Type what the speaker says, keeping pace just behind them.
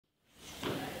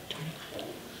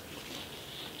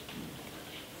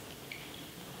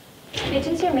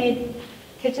Kitchens are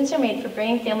made for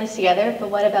bringing families together, but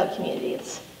what about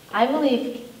communities? I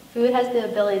believe food has the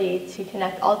ability to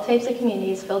connect all types of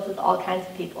communities filled with all kinds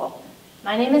of people.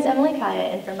 My name is Emily Kaya,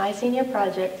 and for my senior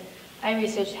project, I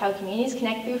researched how communities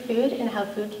connect through food and how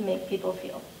food can make people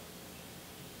feel.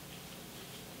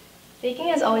 Baking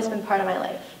has always been part of my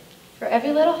life. For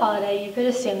every little holiday, you could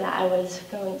assume that I was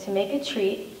going to make a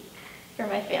treat for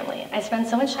my family. I spend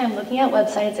so much time looking at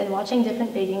websites and watching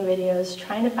different baking videos,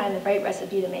 trying to find the right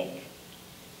recipe to make.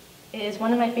 It is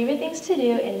one of my favorite things to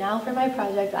do, and now for my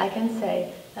project, I can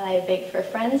say that I have baked for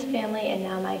friends, family, and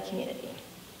now my community.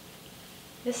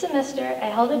 This semester, I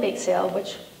held a bake sale,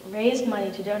 which raised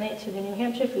money to donate to the New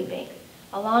Hampshire Food Bank,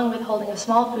 along with holding a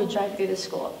small food drive through the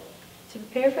school. To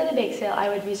prepare for the bake sale, I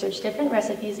would research different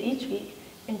recipes each week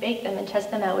and bake them and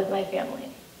test them out with my family.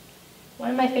 One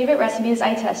of my favorite recipes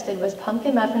I tested was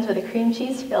pumpkin muffins with a cream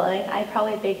cheese filling. I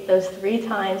probably baked those 3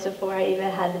 times before I even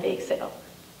had the bake sale.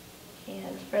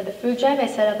 And for the food drive, I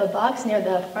set up a box near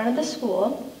the front of the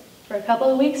school for a couple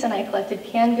of weeks, and I collected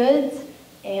canned goods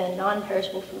and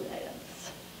non-perishable food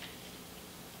items.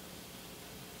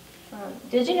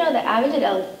 Did you know that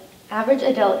average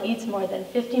adult eats more than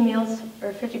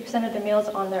 50% of their meals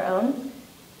on their own?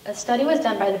 A study was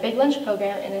done by the Big Lunch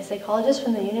program and a psychologist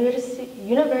from the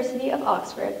University of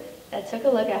Oxford that took a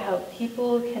look at how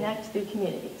people connect through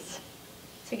communities.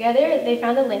 Together, they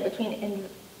found a link between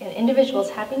an individual's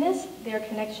happiness, their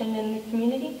connection in the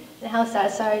community, and how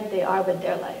satisfied they are with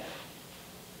their life.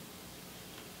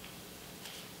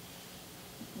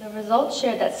 The results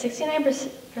shared that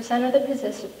 69% of the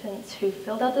participants who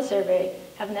filled out the survey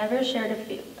have never shared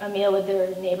a meal with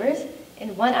their neighbors,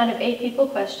 and 1 out of 8 people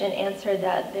questioned answered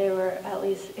that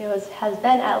has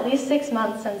been at least 6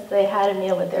 months since they had a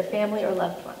meal with their family or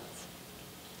loved ones.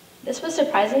 This was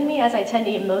surprising to me, as I tend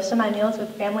to eat most of my meals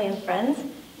with family and friends,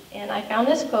 and I found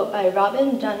this quote by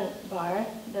Robin Dunbar,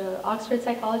 the Oxford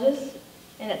psychologist,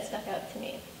 and it stuck out to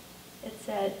me. It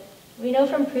said, "We know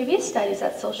from previous studies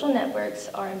that social networks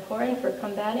are important for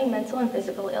combating mental and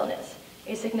physical illness.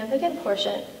 A significant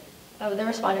portion of the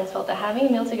respondents felt that having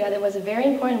a meal together was a very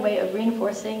important way of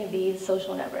reinforcing these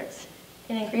social networks.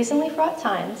 In increasingly fraught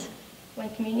times, when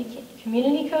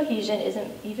community cohesion is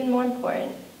even more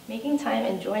important, making time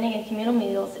and joining in communal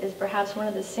meals is perhaps one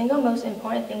of the single most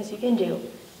important things you can do,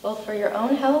 both for your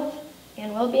own health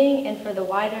and well-being and for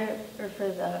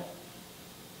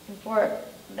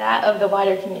that of the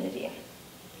wider community."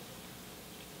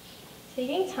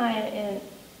 Taking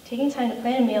time to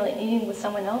plan a meal and eating with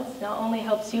someone else not only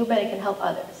helps you, but it can help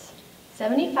others.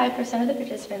 75% of the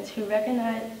participants who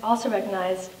also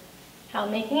recognized how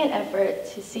making an effort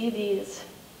to see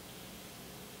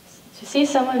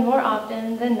someone more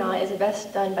often than not is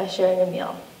best done by sharing a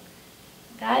meal.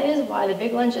 That is why the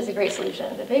Big Lunch is a great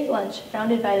solution. The Big Lunch,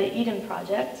 founded by the Eden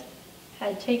Project,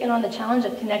 had taken on the challenge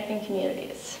of connecting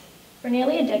communities. For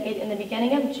nearly a decade, in the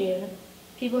beginning of June,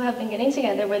 people have been getting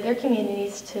together with their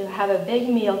communities to have a big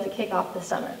meal to kick off the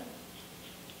summer.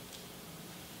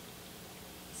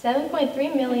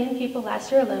 7.3 million people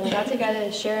last year alone got together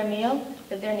to share a meal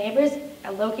with their neighbors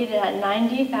located at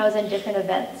 90,000 different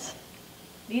events.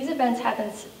 These events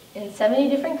happen in 70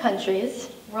 different countries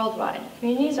worldwide.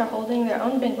 Communities are holding their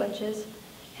own big lunches,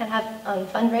 can have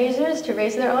fundraisers to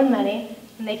raise their own money,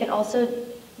 and they can also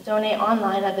donate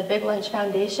online at the Big Lunch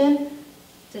Foundation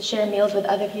to share meals with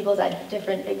other people at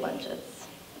different Big Lunches.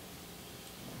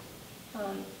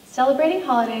 Celebrating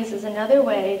holidays is another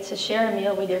way to share a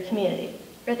meal with your community.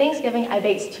 For Thanksgiving, I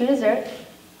baked 2 desserts.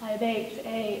 I baked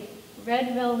a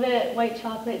red velvet white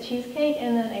chocolate cheesecake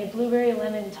and then a blueberry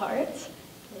lemon tart.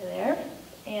 They're there.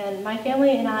 And my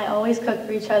family and I always cook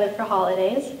for each other for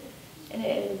holidays. And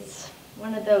it is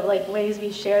one of the ways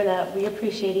we share that we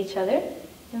appreciate each other.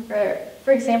 And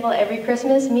for example, every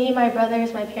Christmas, me, my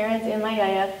brothers, my parents, and my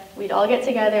yaya, we'd all get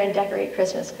together and decorate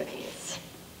Christmas cookies.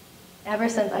 Ever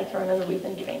since I can remember, we've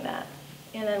been doing that.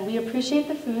 And then we appreciate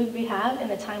the food we have and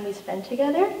the time we spend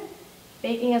together.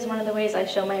 Baking is one of the ways I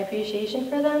show my appreciation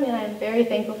for them, and I'm very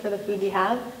thankful for the food we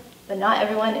have, but not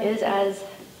everyone is as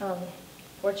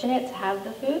fortunate to have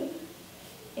the food.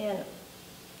 And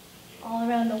all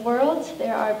around the world,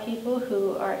 there are people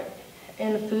who are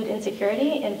in food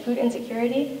insecurity, and food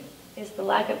insecurity is the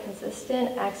lack of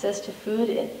consistent access to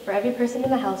food for every person in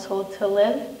the household to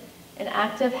live an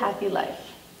active, happy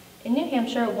life. In New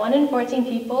Hampshire, 1 in 14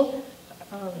 people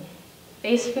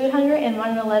face food hunger, and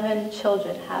 1 in 11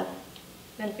 children have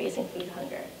been facing food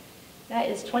hunger. That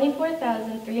is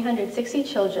 24,360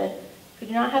 children who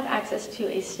do not have access to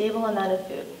a stable amount of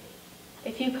food.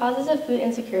 A few causes of food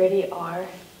insecurity are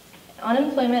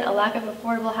unemployment, a lack of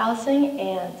affordable housing,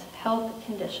 and health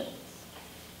conditions.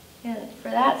 And for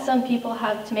that, some people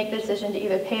have to make the decision to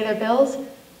either pay their bills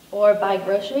or buy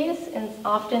groceries, and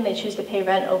often they choose to pay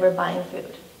rent over buying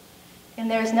food. And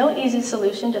there's no easy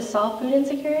solution to solve food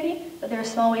insecurity, but there are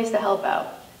small ways to help out.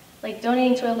 Like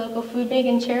donating to a local food bank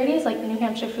and charities like the New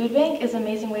Hampshire Food Bank is an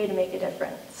amazing way to make a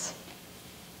difference.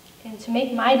 And to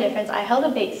make my difference, I held a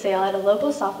bake sale at a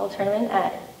local softball tournament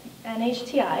at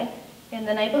NHTI, and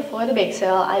the night before the bake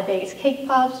sale, I baked cake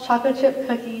pops, chocolate chip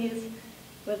cookies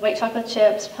with white chocolate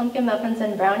chips, pumpkin muffins,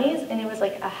 and brownies, and it was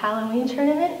like a Halloween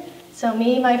tournament. So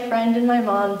me, my friend, and my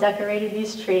mom decorated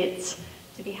these treats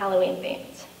to be Halloween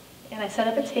themed. And I set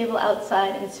up a table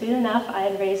outside, and soon enough, I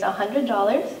had raised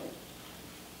 $100.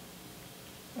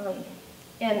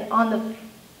 And on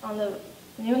the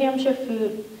New Hampshire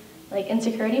Food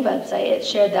Insecurity website, it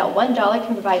shared that $1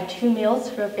 can provide 2 meals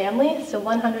for a family, so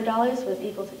 $100 was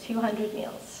equal to 200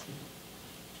 meals.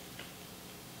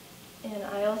 And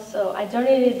I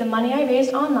donated the money I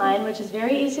raised online, which is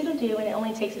very easy to do, and it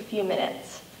only takes a few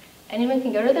minutes. Anyone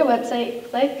can go to their website,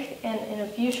 click, and in a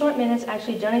few short minutes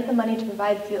actually donate the money to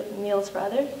provide meals for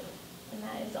others. And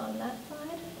that is on that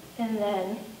side. And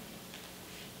then,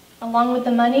 along with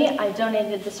the money, I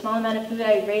donated the small amount of food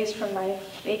I raised from my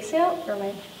bake sale, or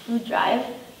my food drive,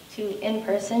 in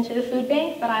person to the food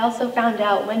bank. But I also found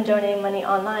out when donating money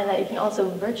online that you can also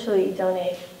virtually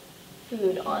donate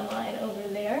food online over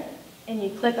there. And you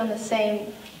click on the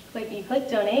same, you click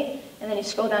donate, and then you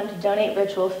scroll down to donate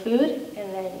virtual food,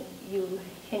 and then you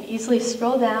can easily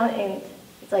scroll down, and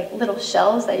it's like little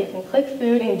shelves that you can click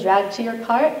food and drag to your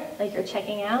cart, like you're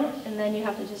checking out, and then you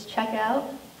have to just check out,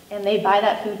 and they buy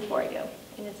that food for you.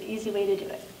 And it's an easy way to do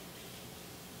it.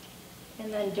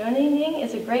 And then donating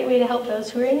is a great way to help those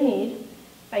who are in need.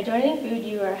 By donating food,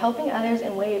 you are helping others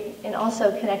and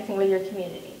also connecting with your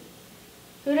community.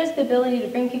 Food has the ability to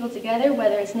bring people together,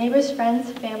 whether it's neighbors,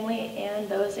 friends, family, and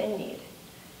those in need.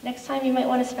 Next time you might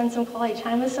want to spend some quality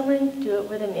time with someone, do it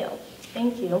with a meal.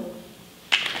 Thank you.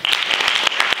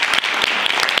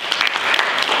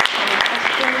 Any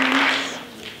questions?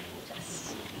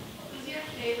 Yes. Who's your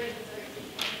favorite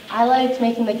dessert? I liked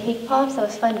making the cake pops. That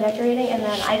was fun decorating, and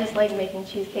then I just like making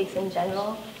cheesecakes in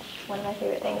general. It's one of my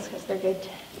favorite things because they're good,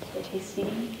 they're tasty.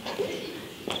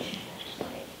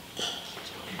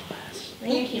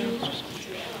 Thank you.